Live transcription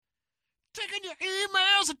Taking your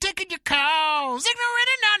emails and taking your calls. Ignorant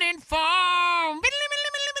and uninformed.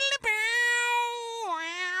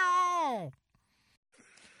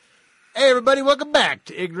 Hey, everybody, welcome back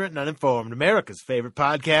to Ignorant and Uninformed, America's favorite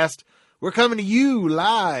podcast. We're coming to you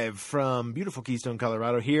live from beautiful Keystone,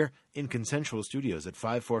 Colorado, here in Consensual Studios at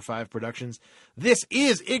 545 Productions. This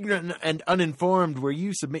is Ignorant and Uninformed, where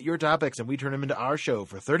you submit your topics and we turn them into our show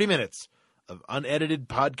for 30 minutes of unedited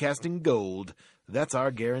podcasting gold. That's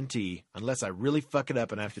our guarantee, unless I really fuck it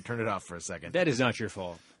up and I have to turn it off for a second. That is not your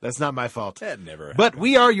fault. That's not my fault. That never happened. But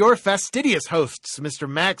we are your fastidious hosts, Mr.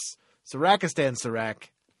 Max Sarakistan Sarak.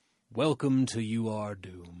 Welcome to You Are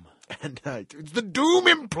Doom. And it's the doom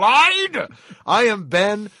implied. I am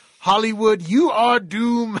Ben Hollywood. You are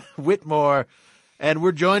Doom Whitmore. And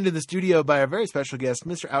we're joined in the studio by our very special guest,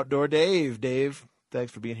 Mr. Outdoor Dave. Dave,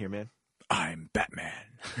 thanks for being here, man. I'm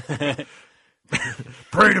Batman.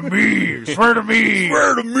 Pray to me. Swear to me.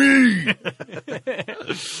 Swear to me.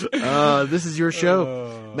 This is your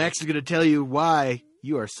show. Max is going to tell you why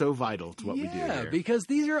you are so vital to what we do here. Because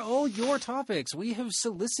these are all your topics. We have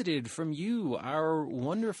solicited from you, our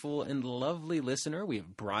wonderful and lovely listener. We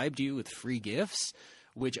have bribed you with free gifts,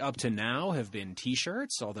 which up to now have been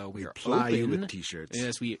T-shirts, although we are Ply open. you with T-shirts.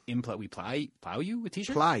 Yes, we plow you with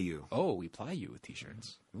T-shirts? Ply you. Oh, we ply you with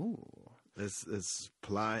T-shirts. Ooh. It's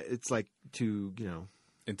ply. It's like to,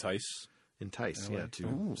 Entice. entice,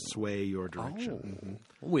 to sway your direction.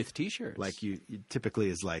 With T-shirts. Like you typically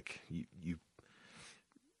is like you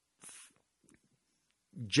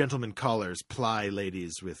gentlemen callers ply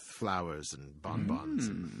ladies with flowers and bonbons.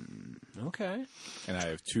 Okay. And I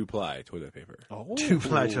have 2-ply toilet paper. Oh.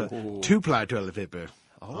 Two-ply toilet paper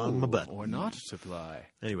on my butt. Or not to ply.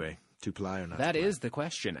 Anyway, two-ply or not That to-ply. is the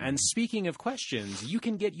question. And speaking of questions, you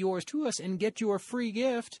can get yours to us and get your free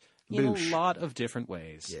gift in Boosh. a lot of different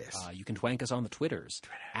ways. Yes. You can twank us on the Twitters,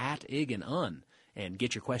 at Ig and Un, and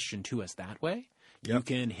get your question to us that way. Yep. You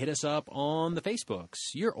can hit us up on the Facebooks.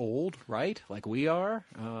 You're old, right? Like we are.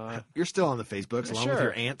 You're still on the Facebooks along with Sure.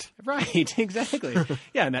 your aunt. Right, exactly.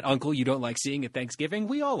 Yeah, and that uncle you don't like seeing at Thanksgiving,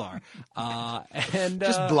 we all are.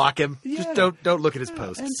 Just block him. yeah. Just don't look at his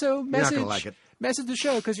posts. And so You're not message, gonna like it. message the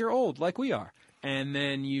show because you're old, like we are. And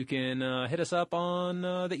then you can hit us up on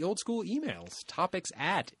the old school emails, topics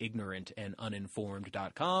at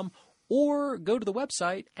ignorantanduninformed.com, or go to the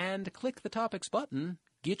website and click the topics button,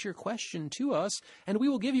 get your question to us, and we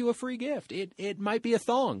will give you a free gift. It might be a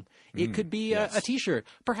thong. It could be a T-shirt,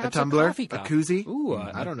 perhaps A tumbler, coffee cup. a koozie? Ooh,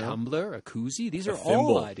 I don't know. tumbler, a koozie. These are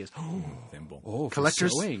thimble. all ideas. Thimble. Oh, for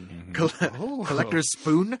Collector's sewing. collector's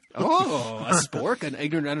spoon. Oh, a spork, an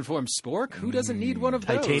ignorant, uninformed spork. Who doesn't need one of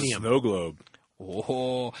those? Titanium. Snow globe.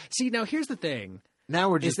 Oh, see, now here's the thing: Now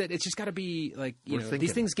we're is just that it's just got to be like We're thinking.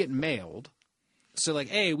 these things get mailed. So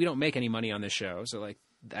like, A, we don't make any money on this show, so like,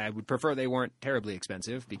 I would prefer they weren't terribly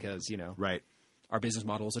expensive because right. our business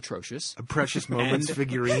model is atrocious. A Precious Moments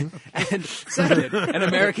figurine. And second, an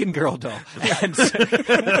American Girl doll. And,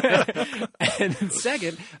 and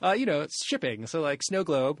second, it's shipping. So like Snow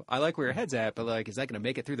Globe, I like where your head's at, but like, is that going to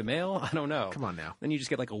make it through the mail? I don't know. Come on now. Then you just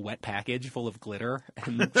get like a wet package full of glitter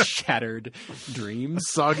and shattered dreams.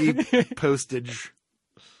 Soggy postage.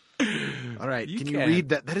 All right. You Can you can. read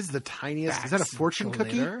that? That is the tiniest. Is that a fortune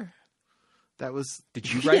cookie? Glitter? That was.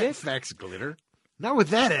 Did you write it? Fax glitter. Not with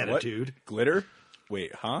that attitude. Glitter?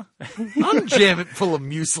 Wait, huh? Unjam it full of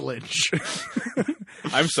mucilage.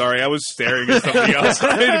 I'm sorry, I was staring at something else.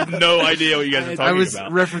 I have no idea what you guys are talking I was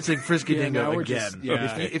about. referencing Frisky Yeah, Dingo now we're again. just-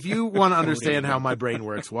 yeah. If you want to understand how my brain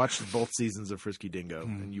works, watch both seasons of Frisky Dingo,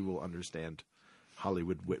 and you will understand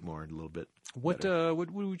Hollywood Whitmore in a little bit. What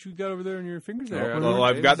you got over there in your fingers there? Well,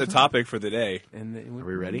 I've got the topic for the day. And Are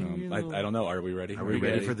we ready? I don't know. Are we ready? Are we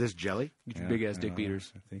ready for this jelly? Get your big ass dick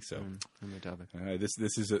beaters. I think so. On the topic.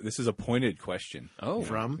 This is a pointed question. Oh,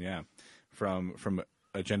 From? Yeah, from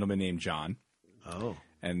a gentleman named John. Oh.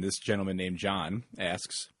 And this gentleman named John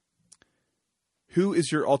asks, "Who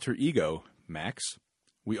is your alter ego, Max?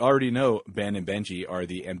 We already know Ben and Benji are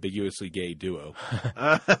the ambiguously gay duo."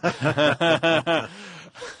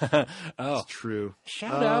 Oh, True.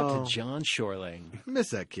 shout out to John Shorling. I miss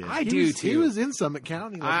that kid. I He do, was, too. He was in Summit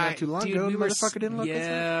County not too long ago. we The were motherfucker didn't look us up.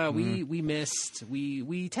 Yeah, we missed.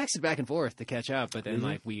 We texted back and forth to catch up, but then Mm-hmm.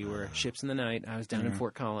 like we were ships in the night. I was down in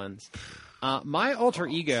Fort Collins. My alter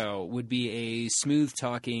ego would be a smooth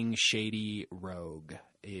talking, shady rogue.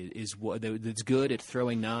 is what that's good at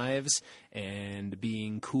throwing knives and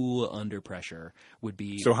being cool under pressure would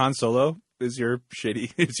be. So Han Solo is your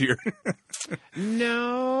shady? Is your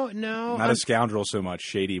no, not a scoundrel so much?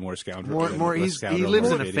 Shady, more scoundrel. More. less He scoundrel, lives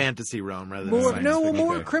more in a shady. fantasy realm rather than more science fiction.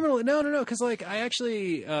 more Okay. criminal. No, because like I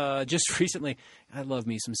actually just recently I love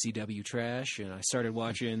me some CW trash, and I started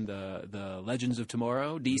watching the Legends of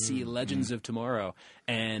Tomorrow, DC Legends of Tomorrow,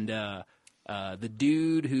 and the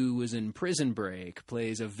dude who was in Prison Break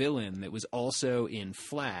plays a villain that was also in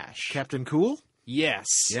Flash. Captain Cool. Yes.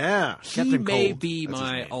 Yeah, He Captain may Cold. be That's his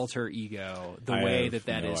my name. alter ego, the I way have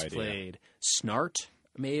that no is idea. played. Snart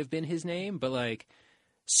may have been his name, but like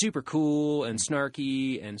super cool and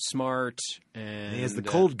snarky and smart. And He has the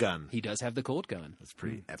cold gun. He does have the cold gun. That's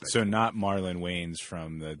pretty epic. So not Marlon Wayans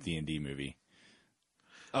from the D&D movie.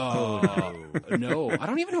 Oh no, I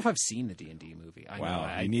don't even know if I've seen the D&D movie. I Wow,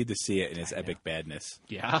 know. you need to see it in its epic badness.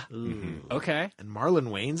 Yeah. Okay. And Marlon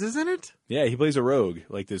Wayans is in it. Yeah, he plays a rogue,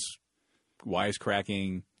 like this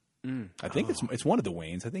wisecracking. I think it's one of the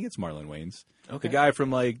Waynes. I think it's Marlon Wayans. Okay. The guy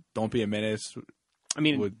from like Don't Be a Menace, I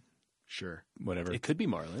mean, would Sure. whatever. it could be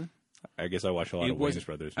Marlon. I guess I watch a lot It of wasn't- Wayans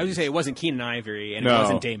Brothers. I was gonna say it wasn't Keenan Ivory and no, it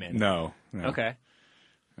wasn't Damon. No. Okay.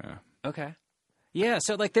 Yeah. Okay. Yeah,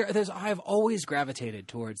 so like there's I've always gravitated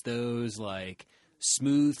towards those like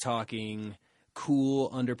smooth talking, cool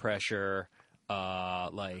under pressure,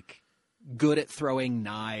 like good at throwing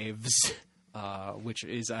knives, which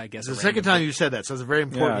is I guess It's the a second random time you said that, so it's a very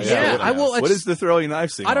important. Yeah, show. I will- What it's- is the throwing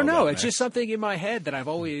knife thing? I don't all know. about, It's Max? just something in my head that I've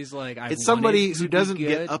always like. It's somebody wanted to who be doesn't good.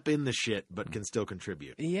 get up in the shit but can still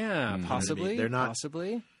contribute. Yeah, possibly. They're not-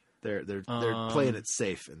 Possibly. They're playing it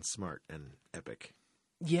safe and smart and epic.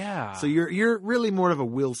 Yeah. So you're really more of a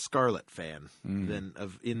Will Scarlet fan than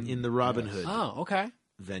of in the Robin Hood Oh, okay.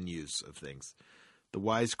 venues of things. The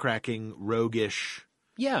wisecracking, roguish,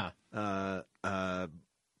 Yeah.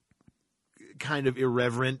 kind of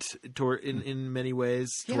irreverent in many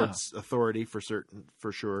ways Yeah. towards authority for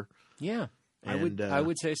sure. Yeah. I And,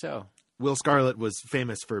 would say so. Will Scarlet was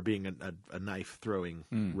famous for being a knife throwing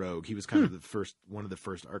Hmm. rogue. He was kind of one of the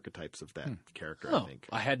first archtypes of that character, I Oh, think.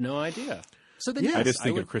 I had no idea. So then, Yeah. yes, I just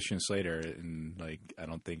think would, of Christian Slater, and like I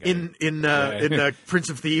don't think In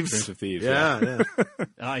Prince of Thieves. Prince of Thieves, Yeah.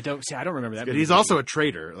 I don't remember that. Good. movie. He's also a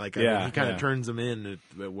traitor. Like Yeah, he kind of yeah. turns him in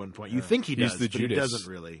at one point. You think he He's does, the but he Judas. doesn't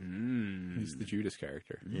really. he's the Judas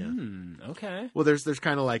character. Yeah. Okay. Well, there's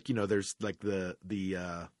kind of like there's like the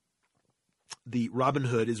Robin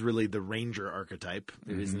Hood is really the ranger archetype,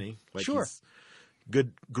 isn't he? Like Sure. He's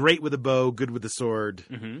great with a bow, good with the sword,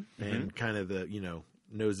 Mm-hmm. and kind of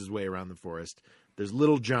knows his way around the forest. There's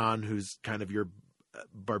Little John, who's kind of your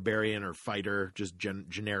barbarian or fighter, just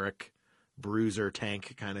generic bruiser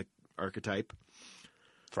tank kind of archetype.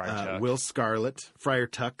 Friar Tuck. Will Scarlet, Friar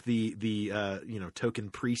Tuck, the token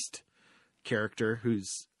priest character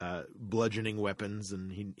who's bludgeoning weapons,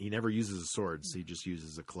 and he never uses swords. He just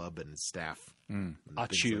uses a club and his staff. and things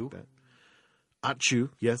Achu. like that. Achu,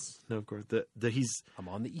 yes, no, of course. He's I'm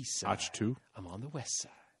on the east side. Ach 2. I'm on the west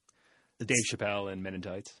side. Dave Chappelle and Men in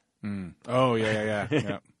Tights. Oh yeah.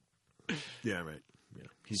 yeah, right. Yeah.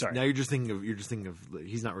 Sorry. Now you're just thinking of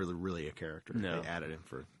he's not really a character. No. They added him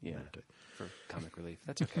for For comic relief.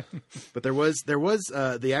 That's okay. But there was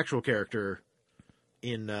the actual character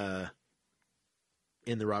in the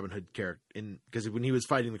Robin Hood character because when he was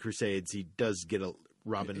fighting the Crusades, he does get a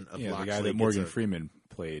Robin of Yeah, Locksley. the guy that gets Morgan Freeman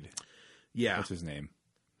played. Yeah, What's his name?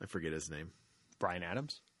 I forget his name. Brian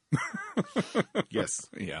Adams. Yes,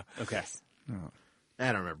 Yeah. Okay.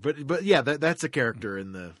 I don't remember, but yeah, that's a character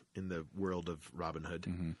in the world of Robin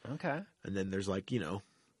Hood. Okay. And then there's like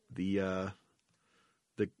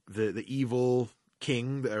the evil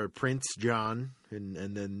king or Prince John, and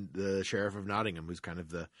then the Sheriff of Nottingham, who's kind of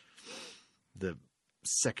the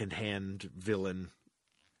second-hand villain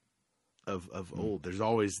of old. There's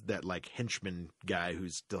always that like henchman guy who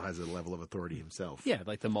still has a level of authority himself. Yeah,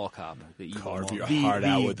 like the mall cop. The evil Carve mall your cop. heart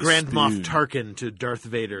out The with a Grand Moff spoon. Tarkin to Darth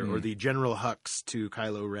Vader, or the General Hux to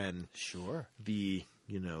Kylo Ren. Sure. The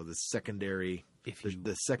secondary, If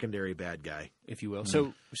the secondary bad guy if you will.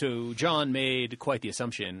 So John made quite the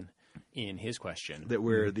assumption in his question that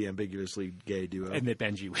we're the ambiguously gay duo. and that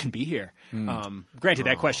Benji wouldn't be here. Granted,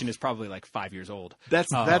 that question is probably like 5 years old.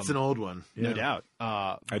 That's an old one, No Yeah. doubt.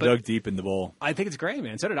 I But dug deep in the bowl. I think it's great,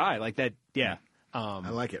 man. So did I. Like that. Yeah. I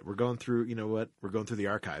like it. We're going through. You know what? We're going through the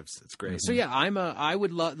archives. It's great. So yeah, I am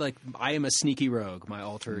a sneaky rogue, my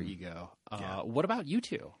alter ego. What about you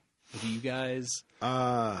two? Do you guys?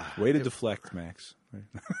 Way to deflect, Max.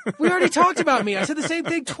 We already talked about me. I said the same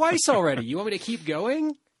thing twice already. You want me to keep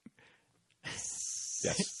going?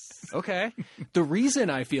 Yes. Okay. The reason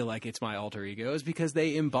I feel like it's my alter ego is because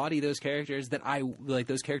they embody those characters that I like,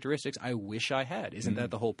 those characteristics I wish I had. Isn't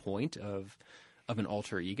that the whole point of an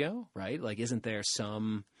alter ego, right? Like, isn't there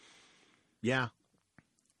some, Yeah.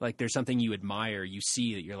 like, there's something you admire, you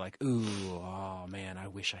see that you're like, ooh, oh man, I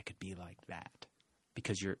wish I could be like that.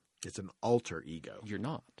 Because It's an alter ego. you're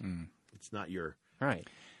not. It's not your... Right.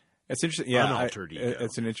 It's interesting. Yeah, Unaltered ego.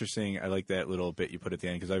 it's an interesting. I like that little bit you put at the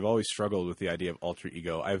end because I've always struggled with the idea of alter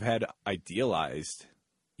ego. I've had idealized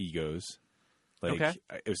egos. Like Okay.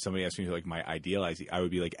 if somebody asked me like my idealized, I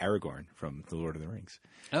would be like Aragorn from The Lord of the Rings.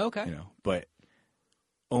 Okay. You know, but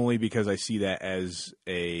only because I see that as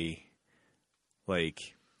an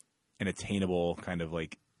attainable kind of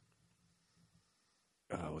like.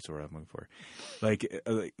 What's the word I'm looking for? Like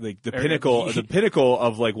the pinnacle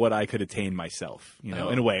of like what I could attain myself, you know,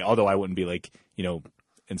 in a way. Although I wouldn't be like, you know,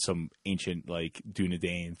 in some ancient like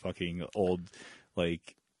Dunedain fucking old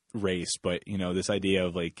like race, but you know, this idea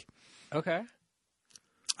of like, Okay.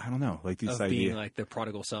 I don't know, like this Of idea, being like the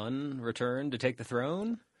prodigal son returned to take the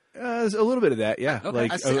throne. there's a little bit of that, yeah. Okay.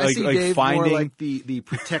 Like I see like Dave finding more like the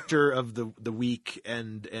protector of the weak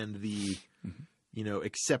and the you know,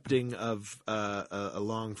 accepting of a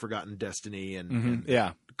long forgotten destiny and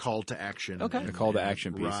yeah, call to action. Okay. and- the call to and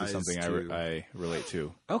action piece is rise something to- I relate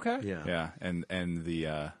to. Okay. yeah. Yeah, and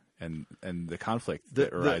the and the conflict The,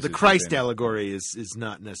 that arises. the Christ within- allegory is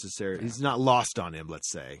not necessary. He's not lost on him,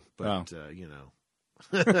 let's say, but you know,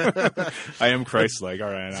 I am Christ-like.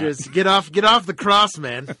 All right, just get off the cross,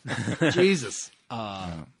 man. Jesus,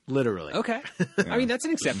 literally. Okay. I mean, that's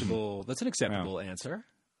an acceptable answer.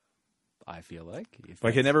 I feel like. If But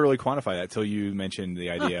I that's- could never really quantify that till you mentioned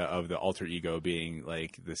the idea of the alter ego being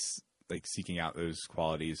like this, like seeking out those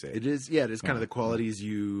qualities. That, It is, yeah. It is kind of the qualities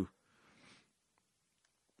you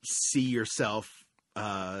see yourself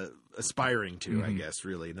aspiring to. I guess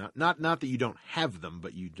really not that you don't have them,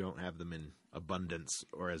 but you don't have them in abundance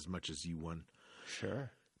or as much as one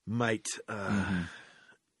Sure. might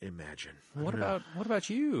imagine. What about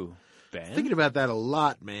you, Ben? Thinking about that a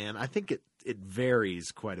lot, man. I think it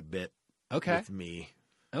varies quite a bit Okay. with me.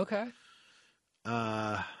 Okay.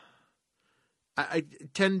 I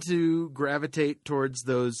tend to gravitate towards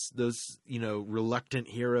those you know, reluctant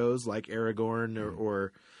heroes like Aragorn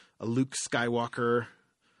or a Luke Skywalker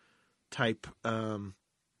type,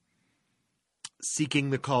 seeking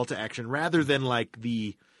the call to action rather than like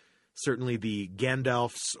certainly the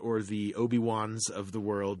Gandalfs or the Obi-Wans of the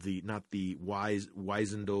world, not the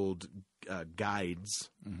wizened old guides,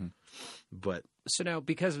 but So now,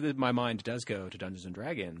 because my mind does go to Dungeons and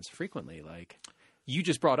Dragons frequently, like you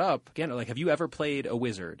just brought up again, like have you ever played a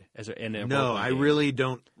wizard in a no, role-playing I game? really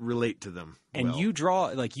don't relate to them. And well. you draw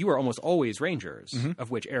like you are almost always rangers, of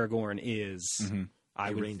which Aragorn is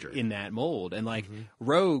A ranger. in that mold, and like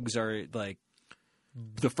rogues are like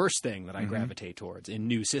the first thing that I gravitate towards in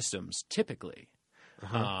new systems typically.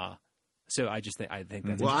 So I think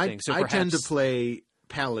that's Well, interesting. So I tend to perhaps play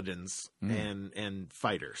paladins and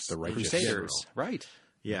fighters, The righteous. Crusaders, General. right?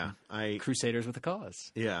 Yeah, Crusaders with a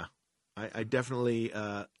cause. yeah, I definitely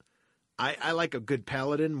I like a good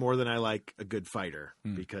paladin more than I like a good fighter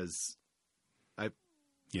because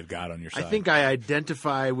You've God on your side. I think I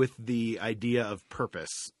identify with the idea of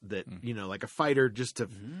purpose that you know, like a fighter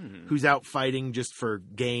who's out fighting just for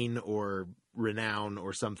gain or renown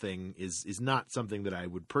or something is not something that I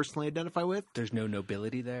would personally identify with. There's no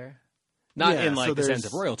nobility there. Not Yeah, in like so the sense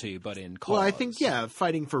there's- of royalty, but in cause. Well, I think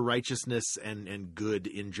fighting for righteousness and good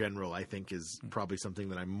in general, I think is probably something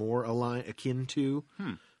that I'm more akin to,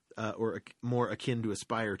 or more akin to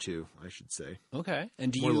aspire to, I should say. Okay.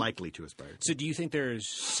 And do More you likely to aspire to. So do you think there's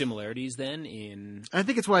similarities then in I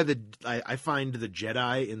think it's why I find the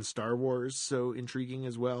Jedi in Star Wars so intriguing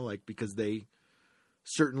as well, like because they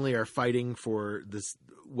certainly are fighting for this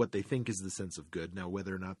what they think is the sense of good. Now,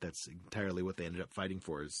 whether or not that's entirely what they ended up fighting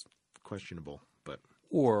for is questionable, but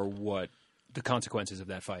or what the consequences of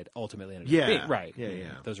that fight ultimately ended Yeah. up being. Right.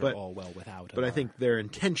 Yeah. Those are But- all well without. But I think their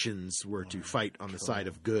intentions were to fight on the side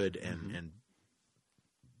of good and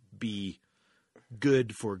be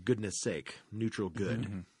good for goodness sake, neutral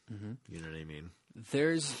good. You know what I mean?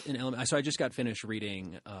 there's an element. So I just got finished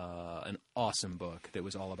reading an awesome book that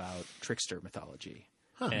was all about trickster mythology.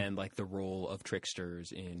 And like the role of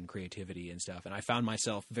tricksters in creativity and stuff. And I found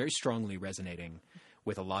myself very strongly resonating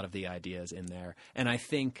with a lot of the ideas in there. And I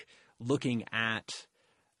think looking at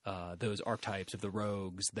those archetypes of the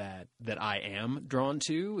rogues that I am drawn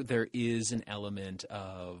to, there is an element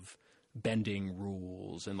of bending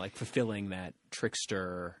rules and like fulfilling that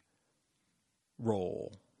trickster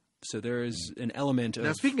role. So there is an element of...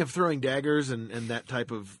 Now, speaking of throwing daggers and that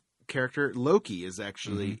type of character. Loki is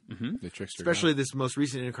actually, The trickster, especially this most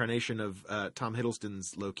recent incarnation of Tom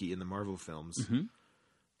Hiddleston's Loki in the Marvel films,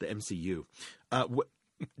 the MCU.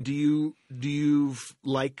 Do you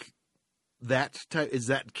like that type? Is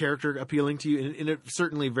that character appealing to you in a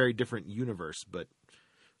certainly very different universe, but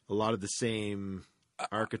a lot of the same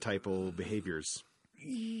archetypal behaviors?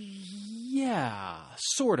 Yeah,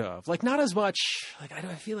 sort of. Like not as much. Like I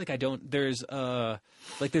feel like I don't. There's a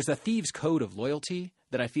thieves' code of loyalty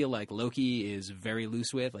that I feel like Loki is very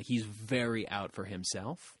loose with. Like he's very out for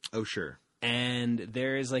himself. Oh, sure. And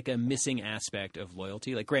there is like a missing aspect of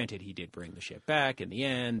loyalty. Like granted, he did bring the ship back in the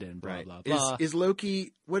end, and blah blah blah. Is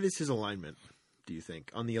Loki? What is his alignment? Do you think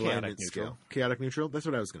on the alignment scale? Chaotic neutral. That's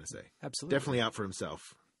what I was going to say. Absolutely, definitely out for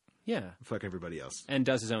himself. Yeah, Fuck everybody else, and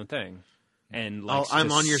does his own thing. And likes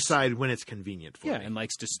I'm on your side when it's convenient for me. and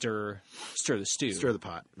likes to stir the stew, stir the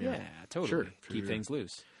pot. Yeah, totally. Sure. Keep things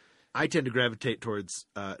loose. I tend to gravitate towards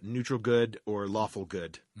neutral good or lawful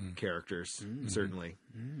good characters. Certainly,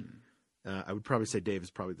 I would probably say Dave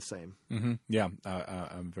is probably the same. Yeah,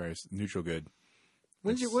 I'm very neutral good.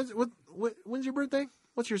 When's your birthday?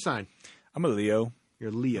 What's your sign? I'm a Leo.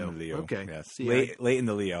 You're Leo. I'm a Leo. Okay. Yes. See, late in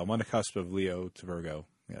the Leo. I'm on the cusp of Leo to Virgo.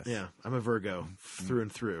 Yes. Yeah, I'm a Virgo through and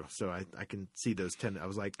through, so I can see those I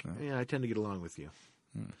was like, I tend to get along with you.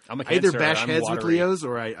 I'm a I either Cancer, bash I'm heads with watery. Leos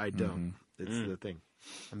or I don't. It's the thing.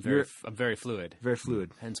 I'm very fluid. Very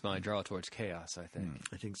fluid. Hence my draw towards chaos. I think.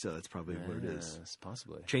 I think so. That's probably what it is. Yes,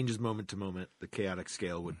 possibly. Changes moment to moment. The chaotic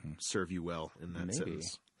scale would serve you well in that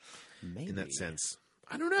sense. Maybe. In that sense,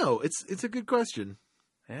 I don't know. It's a good question.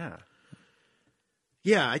 Yeah.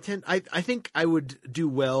 Yeah, I think I would do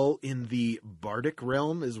well in the bardic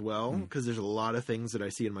realm as well, because there's a lot of things that I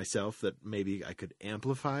see in myself that maybe I could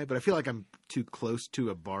amplify, but I feel like I'm too close to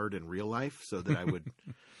a bard in real life, so that I would.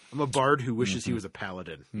 I'm a bard who wishes he was a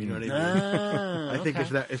paladin. You know what I mean? I think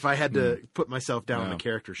if I had to put myself down on a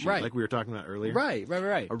character sheet, like we were talking about earlier, Right.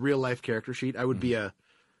 a real life character sheet, I would be a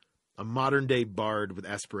modern day bard with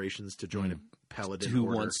aspirations to join a paladin Who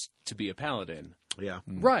order. wants to be a paladin? Yeah.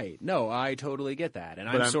 Right. No, I totally get that,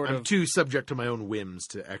 and But I'm too subject to my own whims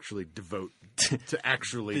to actually devote to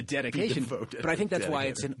actually the dedication. be devoted. But I think that's why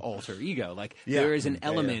Dedicated. it's an alter ego. Like Yeah. there is an Yeah,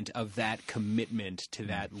 element of that commitment to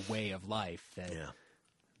that way of life that Yeah.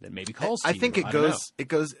 that maybe calls. I to think you. it don't know.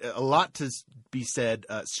 goes a lot to be said.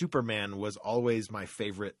 Superman was always my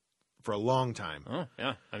favorite for a long time. Oh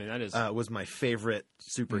yeah, I mean that is. Was my favorite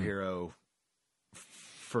superhero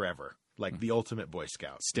forever, like the ultimate Boy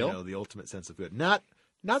Scout. Still? the ultimate sense of good. Not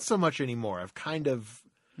so much anymore. I've kind of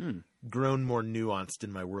grown more nuanced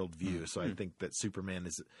in my worldview. So I think that Superman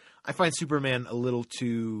is. I find Superman a little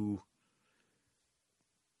too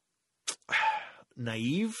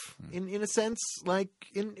naive in a sense, like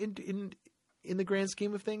in the grand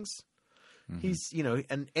scheme of things. He's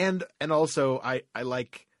and also I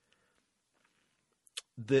like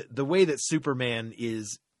the way that Superman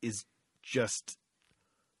is just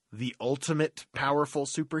the ultimate powerful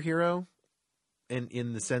superhero, and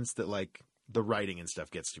in the sense that like the writing and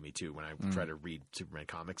stuff gets to me too when I try to read Superman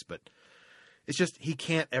comics, but it's just he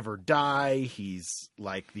can't ever die. He's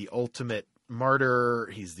like the ultimate martyr.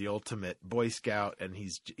 He's the ultimate Boy Scout, and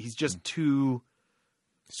he's just too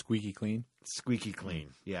Squeaky clean. squeaky clean.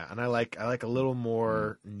 Yeah, and I like a little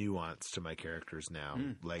more nuance to my characters now.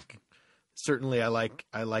 Like certainly I like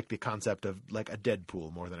the concept of like a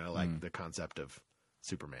Deadpool more than I like the concept of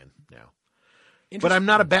Superman now. But I'm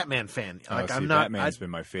not a Batman fan. Like I'm not. Batman's been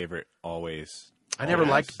my favorite always. I never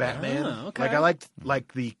Always. liked Batman. okay. Like I liked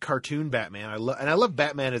like the cartoon Batman. I love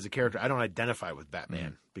Batman as a character. I don't identify with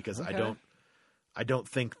Batman because I don't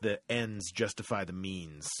think the ends justify the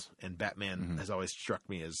means. And Batman has always struck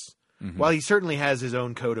me as while he certainly has his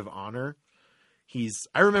own code of honor.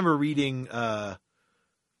 I remember reading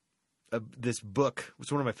this book.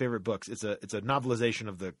 It's one of my favorite books. It's a novelization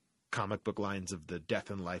of the comic book lines of the death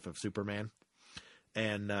and life of Superman.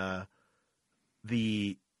 And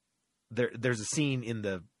there's a scene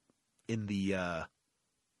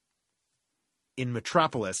in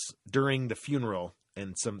Metropolis during the funeral,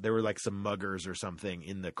 and there were like some muggers or something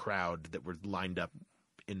in the crowd that were lined up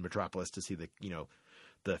in Metropolis to see the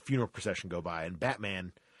funeral procession go by, and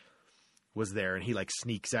Batman was there, and he like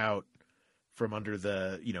sneaks out from under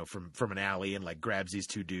the from an alley and like grabs these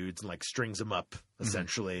two dudes and like strings them up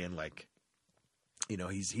essentially, and like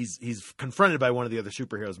he's confronted by one of the other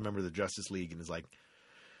superheroes, a member of the Justice League, and he's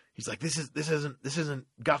like this isn't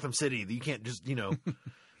Gotham City. You can't just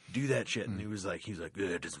do that shit. And he was like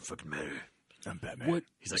it doesn't fucking matter. I'm Batman. What?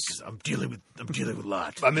 He's like, 'cause I'm dealing with a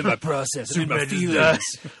lot. I'm in my process. I'm in my Superman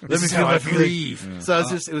just feelings. Let me feel my feelings. grieve. So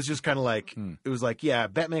it was just kind of like, it was like, yeah,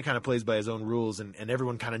 Batman kind of plays by his own rules, and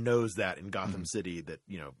everyone kind of knows that in Gotham City that,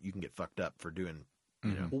 you know, you can get fucked up for doing,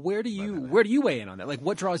 you know. Where do you weigh in on that? Like,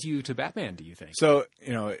 what draws you to Batman, do you think? So,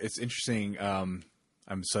 you know, it's interesting.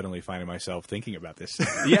 I'm suddenly finding myself thinking about this.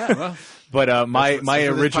 Yeah, well, But my That's what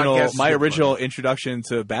this podcast is for. original introduction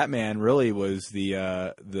to Batman really was the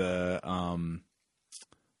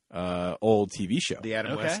old TV show, The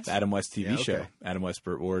Adam Okay. West, the Adam West TV Yeah, okay. show, Adam West,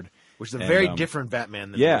 Burt Ward. which is a And, very different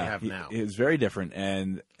Batman than we have now. It was very different,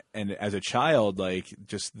 and as a child, like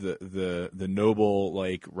just the noble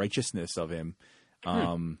like righteousness of him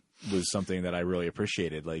was something that I really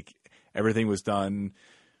appreciated. Like everything was done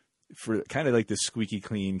for kind of like this squeaky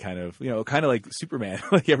clean kind of, you know, kind of like Superman.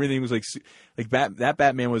 Like everything was like that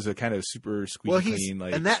Batman was a kind of super squeaky clean.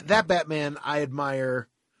 Like, and that Batman I admire.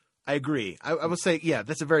 I agree. I would say, yeah,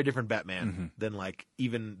 that's a very different Batman than like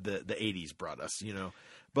even the 80s brought us, you know.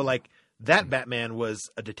 But like that Batman was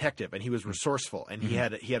a detective, and he was resourceful, and he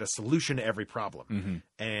had a solution to every problem,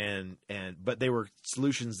 but they were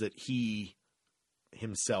solutions that he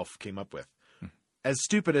himself came up with. As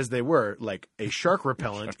stupid as they were, like a shark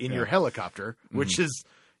repellent in your helicopter, which is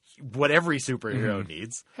what every superhero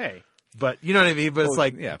needs. hey, But you know what I mean? But it's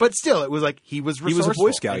like, but still, it was like he was he resourceful. was a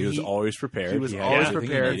Boy Scout. and He was always prepared. He was had always everything he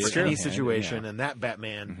prepared needed for in any hand, situation. yeah. And that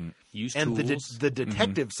Batman, use and tools. the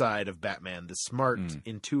detective side of Batman, the smart,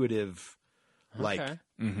 intuitive, like Okay.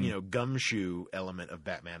 you know, gumshoe element of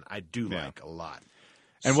Batman, I do like a lot.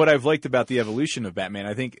 And what I've liked about the evolution of Batman,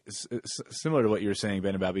 I think similar to what you were saying,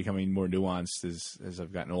 Ben, about becoming more nuanced as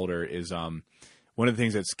I've gotten older, is one of the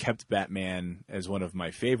things that's kept Batman as one of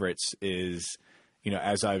my favorites is, you know,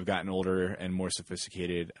 as I've gotten older and more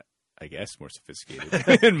sophisticated, I guess more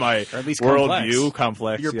sophisticated in my Or at least worldview,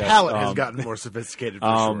 complex. Your yes, palate has gotten more sophisticated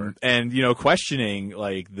for sure. and you know, questioning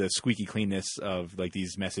like the squeaky cleanness of like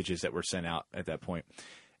these messages that were sent out at that point.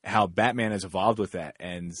 How Batman has evolved with that,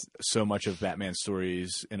 and so much of Batman's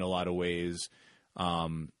stories, in a lot of ways,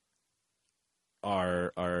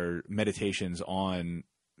 are meditations on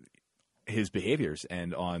his behaviors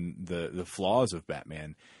and on the flaws of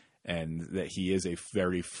Batman, and that he is a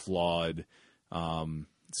very flawed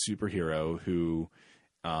superhero who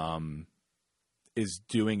is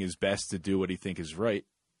doing his best to do what he thinks is right,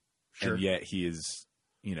 Sure. and yet he is,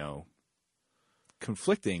 you know,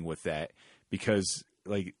 conflicting with that because,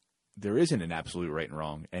 like, there isn't an absolute right and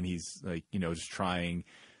wrong, and he's like, you know, just trying,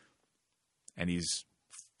 and he's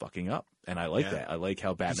fucking up, and I like that. I like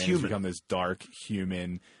how Batman has become this dark,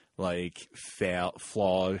 human, like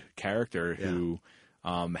flawed character who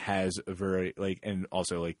has a very like, and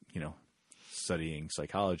also like, you know, studying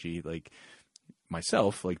psychology, like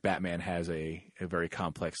myself, like Batman has a very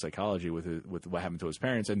complex psychology with what happened to his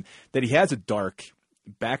parents, and that he has a dark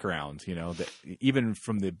background, you know, that even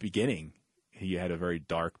from the beginning he had a very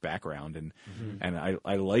dark background, and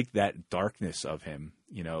I like that darkness of him,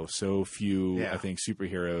 you know. So few I think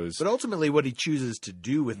superheroes, But ultimately what he chooses to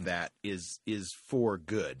do with that is for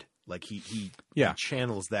good. Like he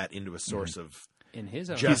channels that into a source of in his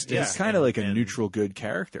own justice. he's kind of like a and- neutral good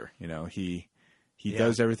character, you know. He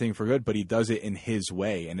does everything for good, but he does it in his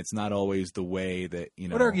way, and it's not always the way that, you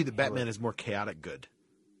know. I would argue that Batman is more chaotic good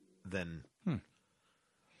than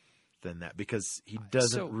that, because he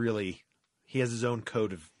doesn't really. He has his own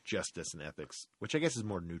code of justice and ethics, which I guess is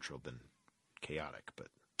more neutral than chaotic. But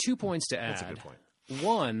 2 points to add. that's a good point.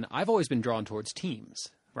 One, I've always been drawn towards teams.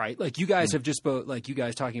 Right, like you guys have just like you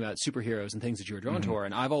guys talking about superheroes and things that you were drawn toward,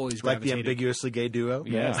 and I've always Like the gravitated. ambiguously gay duo.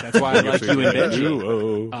 Yes, that's why I like you and Benji.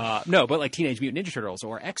 Duo. No, but like Teenage Mutant Ninja Turtles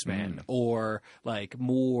or X-Men or like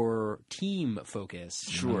more team focused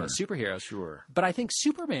superheroes. Sure. But I think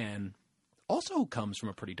Superman also comes from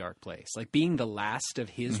a pretty dark place. Like being the last of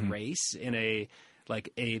his race in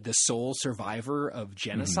the sole survivor of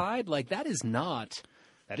genocide, like that is not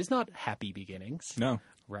happy beginnings. No.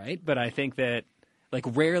 Right? But I think that like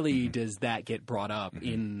rarely does that get brought up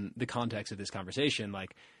in the context of this conversation.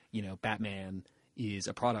 Like, you know, Batman is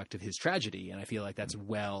a product of his tragedy, and I feel like that's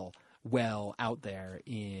well out there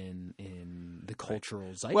in the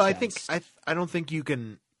cultural zeitgeist. Well, I think I don't think you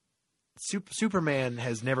can. Superman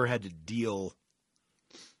has never had to deal.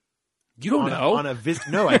 you don't know.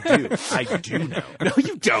 No, I do. I do know. No,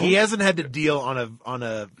 you don't. He hasn't had to deal on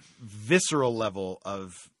a visceral level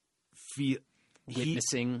of feel.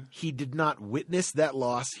 Witnessing. He did not witness that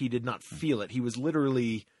loss. He did not feel it. He was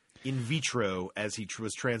literally in vitro as he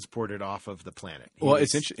was transported off of the planet.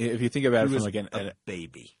 It's interesting if you think about it from like a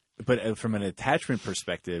baby. but from an attachment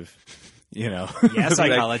perspective, You know, Yeah,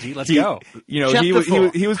 psychology. Let's he, go. You know,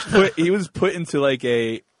 he was put into like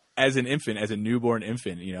as an infant, as a newborn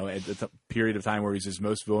infant. You know, at the period of time where he's his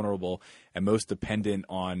most vulnerable and most dependent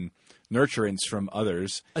on nurturance from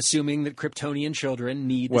others. Assuming that Kryptonian children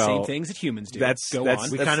need the same things that humans do. Go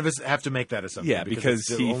on. We kind of have to make that assumption. Yeah, because it's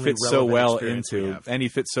the he only fits so relevant well experience we into, have. and he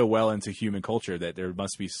fits so well into human culture that there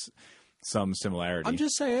must be some similarity. I'm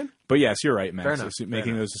just saying. But yes, you're right, Max. Fair enough.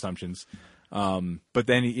 Making those assumptions. But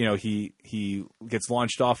then he gets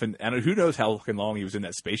launched off, and who knows how fucking long he was in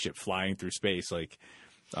that spaceship flying through space, like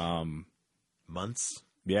Months,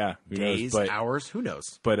 yeah, who days, knows? But, hours, who knows?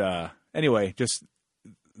 But anyway, just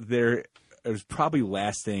there's probably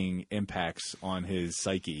lasting impacts on his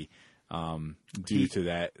psyche due to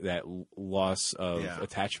that loss of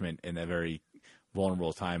attachment in a very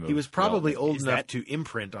vulnerable time. He was probably old Is enough that- to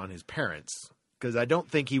imprint on his parents, because I don't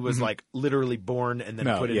think he was like literally born and then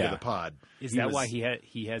put into the pod. Is that why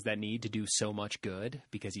he has that need to do so much good?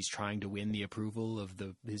 Because he's trying to win the approval of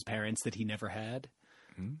his parents that he never had?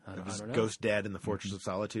 I don't know. Ghost Dad in the Fortress of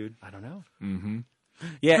Solitude? I don't know.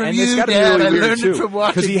 Yeah, From and you, it's got to be Dad, really I weird learned it too, from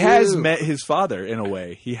watching because he has you. met his father in a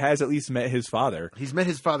way. He has at least met his father. He's met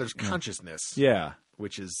his father's consciousness, Yeah.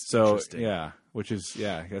 which is So interesting.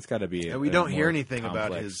 that's got to be. And we don't hear more anything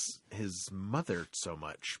about complex. his mother so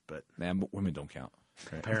much, but Man, women don't count.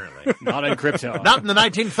 apparently Not in crypto. not in the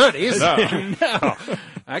 1930s.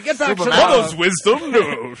 Get back to Superman. Wisdom,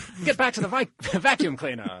 no. get back to the vacuum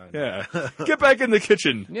cleaner. Yeah, get back in the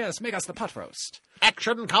kitchen. Yes, make us the pot roast.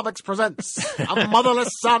 Action Comics presents a motherless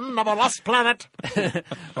son of a lost planet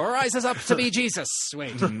Rises up to be Jesus.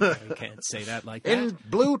 Wait, I can't say that like that. in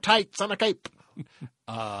blue tights and a cape.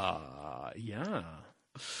 Yeah.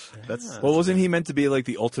 Well, wasn't he meant to be like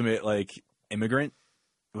the ultimate like immigrant?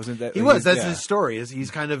 Wasn't that He was. That's his story.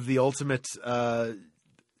 He's kind of the ultimate.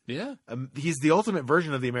 Yeah. He's the ultimate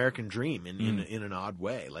version of the American dream in an odd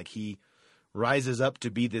way. Like he rises up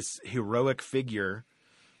to be this heroic figure,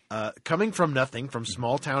 coming from nothing, from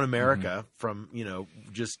small town America, from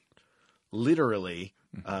just literally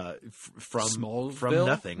from Smallville?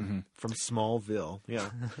 nothing, from Smallville. Yeah,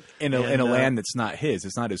 in a land that's not his.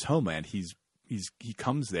 It's not his homeland. He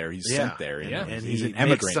comes there. He's Yeah. sent there. Yeah. and he's he an immigrant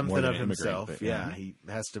makes something more than of an immigrant, himself. but, Yeah, he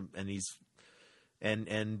has to, and he's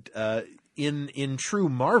in true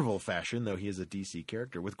Marvel fashion, though he is a DC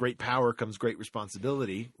character. With great power comes great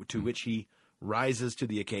responsibility, to which he rises to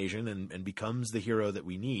the occasion and becomes the hero that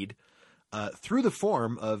we need through the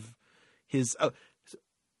form of his.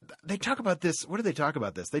 They talk about this. Where do they talk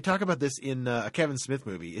about this? They talk about this in a Kevin Smith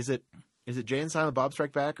movie. Is it Jay and Silent Bob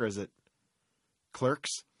Strike Back, or is it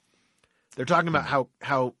Clerks? They're talking about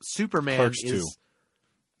how Superman Clerks is.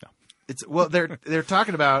 2. No. It's they're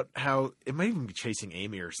talking about how it might even be Chasing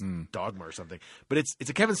Amy or Dogma or something, but it's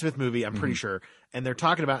a Kevin Smith movie, I'm pretty sure, and they're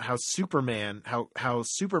talking about how Superman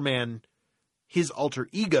his alter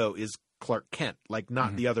ego is Clark Kent, like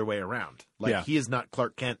not the other way around. Like he is not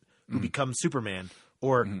Clark Kent who becomes Superman,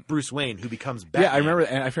 or Bruce Wayne who becomes Batman. Yeah, I remember,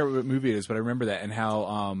 and I forget what movie it is, but I remember that and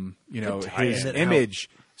how his And image.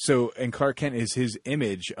 And Clark Kent is his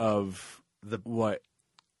image of what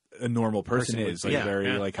a normal person is, like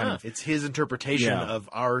like kind of. It's his interpretation of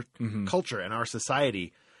our culture and our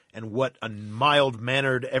society, and what a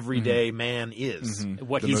mild-mannered, everyday man is.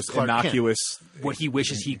 What the he's most Clark Kent. innocuous. what he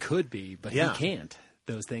wishes he could be, but he can't.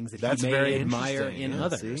 Those things that That's he may very admire interesting. in Yeah,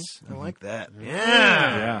 others. see? I like that.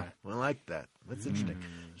 Yeah. I like that. That's interesting.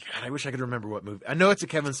 God, I wish I could remember what movie. I know it's a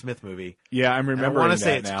Kevin Smith movie. Yeah, I'm And I remembering want to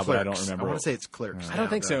say that it's now, Clerks. but I don't remember. I want to say it's Clerks. I don't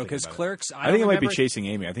think so, because because Clerks. I think it might be remember- Chasing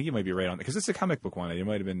Amy. I think you might be right on because it's a comic book one. It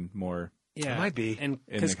might have been more. Yeah, It might be. and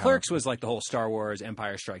in because the Clerks comic. was like the whole Star Wars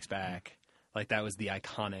Empire Strikes Back, like that was the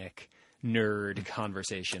iconic nerd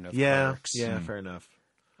conversation of Clerks. Yeah, fair enough.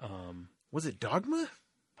 Was it Dogma?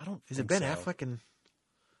 I don't. Is it think Ben so. Affleck and?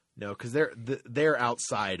 No, because they're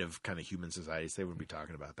outside of kind of human societies. They wouldn't be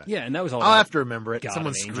talking about that. Yeah, and that was all. I'll about- have to remember it. God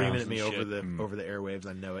Someone's and screaming angels at me and over the airwaves.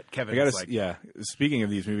 I know it. I Kevin's gotta, like, yeah. Speaking of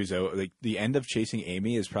these movies, though, like the end of Chasing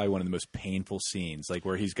Amy is probably one of the most painful scenes. Like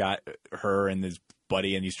where he's got her and his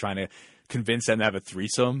buddy, and he's trying to convince them to have a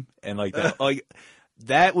threesome, and like that, like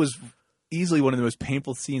that was easily one of the most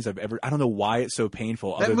painful scenes I've ever. I don't know why it's so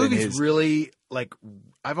painful. that other than movie's his, really like.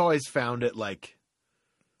 I've always found it like.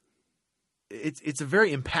 It's a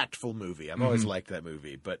very impactful movie. I've always liked that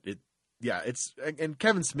movie, but it's and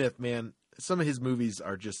Kevin Smith, man, some of his movies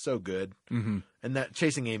are just so good, and that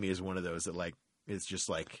Chasing Amy is one of those that like it's just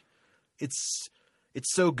like it's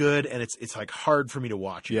so good, and it's like hard for me to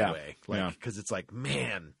watch in a way, like because it's like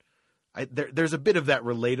man, there's a bit of that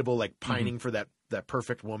relatable like pining for that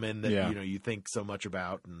perfect woman that you think so much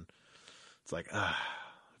about, and it's like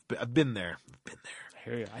I've been there. I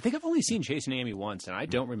hear you. I think I've only seen Chasing Amy once, and I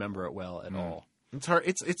don't remember it well at all. It's hard.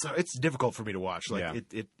 It's difficult for me to watch. Like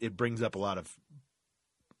Yeah. it brings up a lot of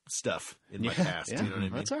stuff in my past. You know what I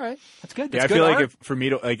mean? That's all right. That's good. Yeah, That's I feel good like art. if for me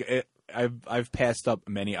to I've passed up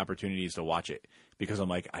many opportunities to watch it because I'm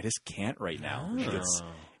like I just can't right now.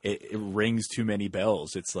 It rings too many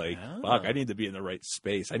bells. It's like fuck, I need to be in the right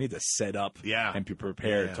space. I need to set up and be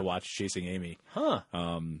prepared to watch Chasing Amy. Huh.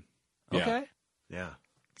 Okay. Yeah.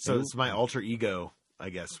 So it's my alter ego, I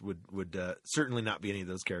guess, would certainly not be any of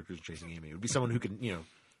those characters in Chasing Amy. It would be someone who can,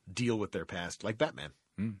 deal with their past, like Batman.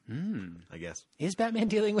 I guess. Is Batman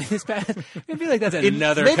dealing with his past? I feel like that's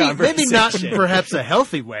another maybe conversation. not perhaps a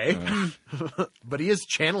healthy way, but he is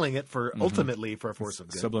channeling it for ultimately for a force of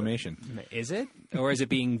good. Sublimation. Is it? Or is it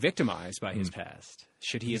being victimized by his past?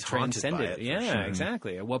 Should he have haunted by transcended? it, for Yeah, sure.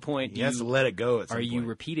 exactly. At what point He has to let it go. At some are you point.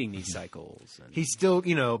 repeating these cycles? And- He's still,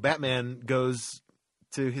 Batman goes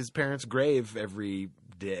to his parents' grave every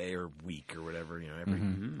day or week or whatever, every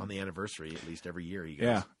on the anniversary, at least every year he goes.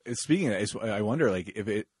 Yeah. Speaking of that, I wonder like if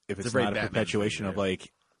it's very not a Batman perpetuation thing, of yeah.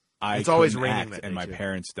 like I It's always couldn't raining act that and day, my too.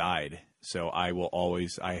 parents died, so I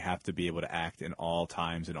have to be able to act in all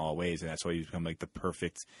times in all ways, and that's why he's become like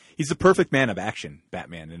he's the perfect man of action,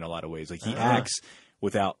 Batman, in a lot of ways. Like he acts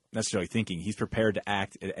without necessarily thinking. He's prepared to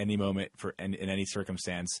act at any moment in any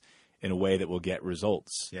circumstance in a way that will get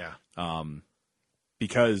results. Yeah.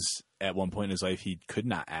 Because at one point in his life he could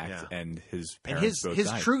not act, Yeah. and his And parents both his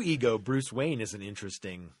died. true ego, Bruce Wayne, is an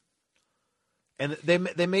interesting. And they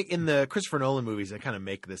make in the Christopher Nolan movies, they kind of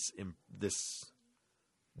make this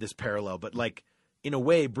parallel, but like in a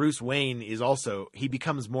way, Bruce Wayne is also he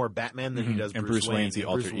becomes more Batman than he does And Bruce Bruce Wayne. Wayne's the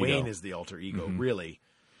alter Bruce ego. Wayne is the alter ego, really,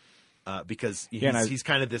 because and he's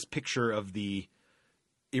kind of this picture of the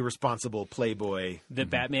irresponsible playboy. that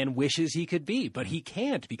Batman wishes he could be, but he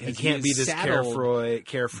can't because He can't is be this saddled-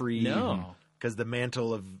 carefree. No. Because the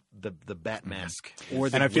mantle of the bat mask. Or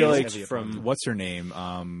the And I feel weight like heavy from upon- what's her name?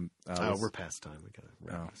 We're past time. We gotta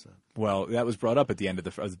wrap this up. Well, that was brought up at the end of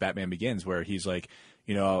the Batman Begins, where he's like,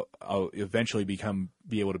 I'll eventually be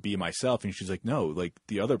able to be myself, and she's like, no, like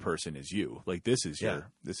the other person is you. Like this is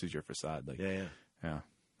your facade. Like, Yeah.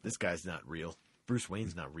 This guy's not real. Bruce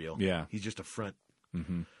Wayne's not real. Yeah. He's just a front.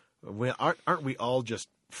 Aren't we all just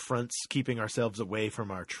fronts, keeping ourselves away from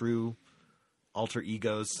our true alter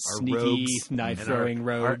egos, our Sneaky, rogues, knife-throwing and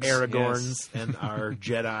rogues, our Aragorns, and our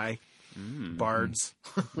Jedi bards?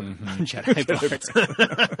 Jedi bards.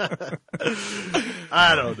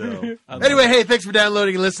 I don't know. Anyway, hey, thanks for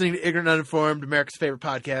downloading and listening to Ignorant Uninformed, America's favorite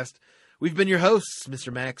podcast. We've been your hosts,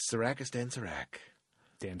 Mr. Max Sarakistan Sarak.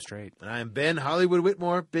 Damn straight. And I'm Ben Hollywood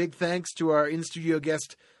Whitmore. Big thanks to our in-studio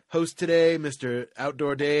guest host today, Mr.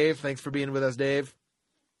 Outdoor Dave. Thanks for being with us, Dave.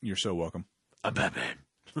 you're so welcome. I'm Batman.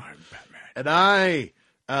 I'm Batman. And I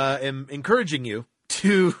am encouraging you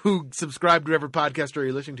to subscribe to whatever podcast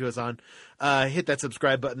you're listening to us on. Hit that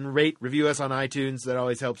subscribe button, rate, review us on iTunes. That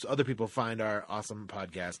always helps other people find our awesome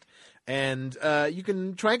podcast. And you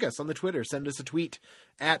can trank us on the Twitter. Send us a tweet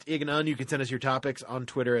at Ignon. You can send us your topics on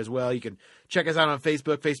Twitter as well. You can check us out on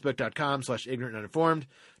Facebook, facebook.com/ignorantuninformed.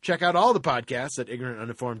 Check out all the podcasts at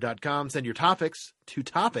ignorantuninformed.com. Send your topics to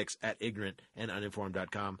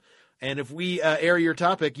topics@ignorantuninformed.com. And if we air your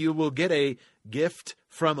topic, you will get a gift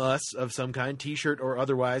from us of some kind, T-shirt or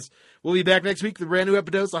otherwise. We'll be back next week with a brand new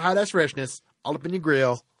episode of Hot Ass Freshness, all up in your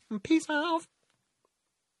grill. Peace out.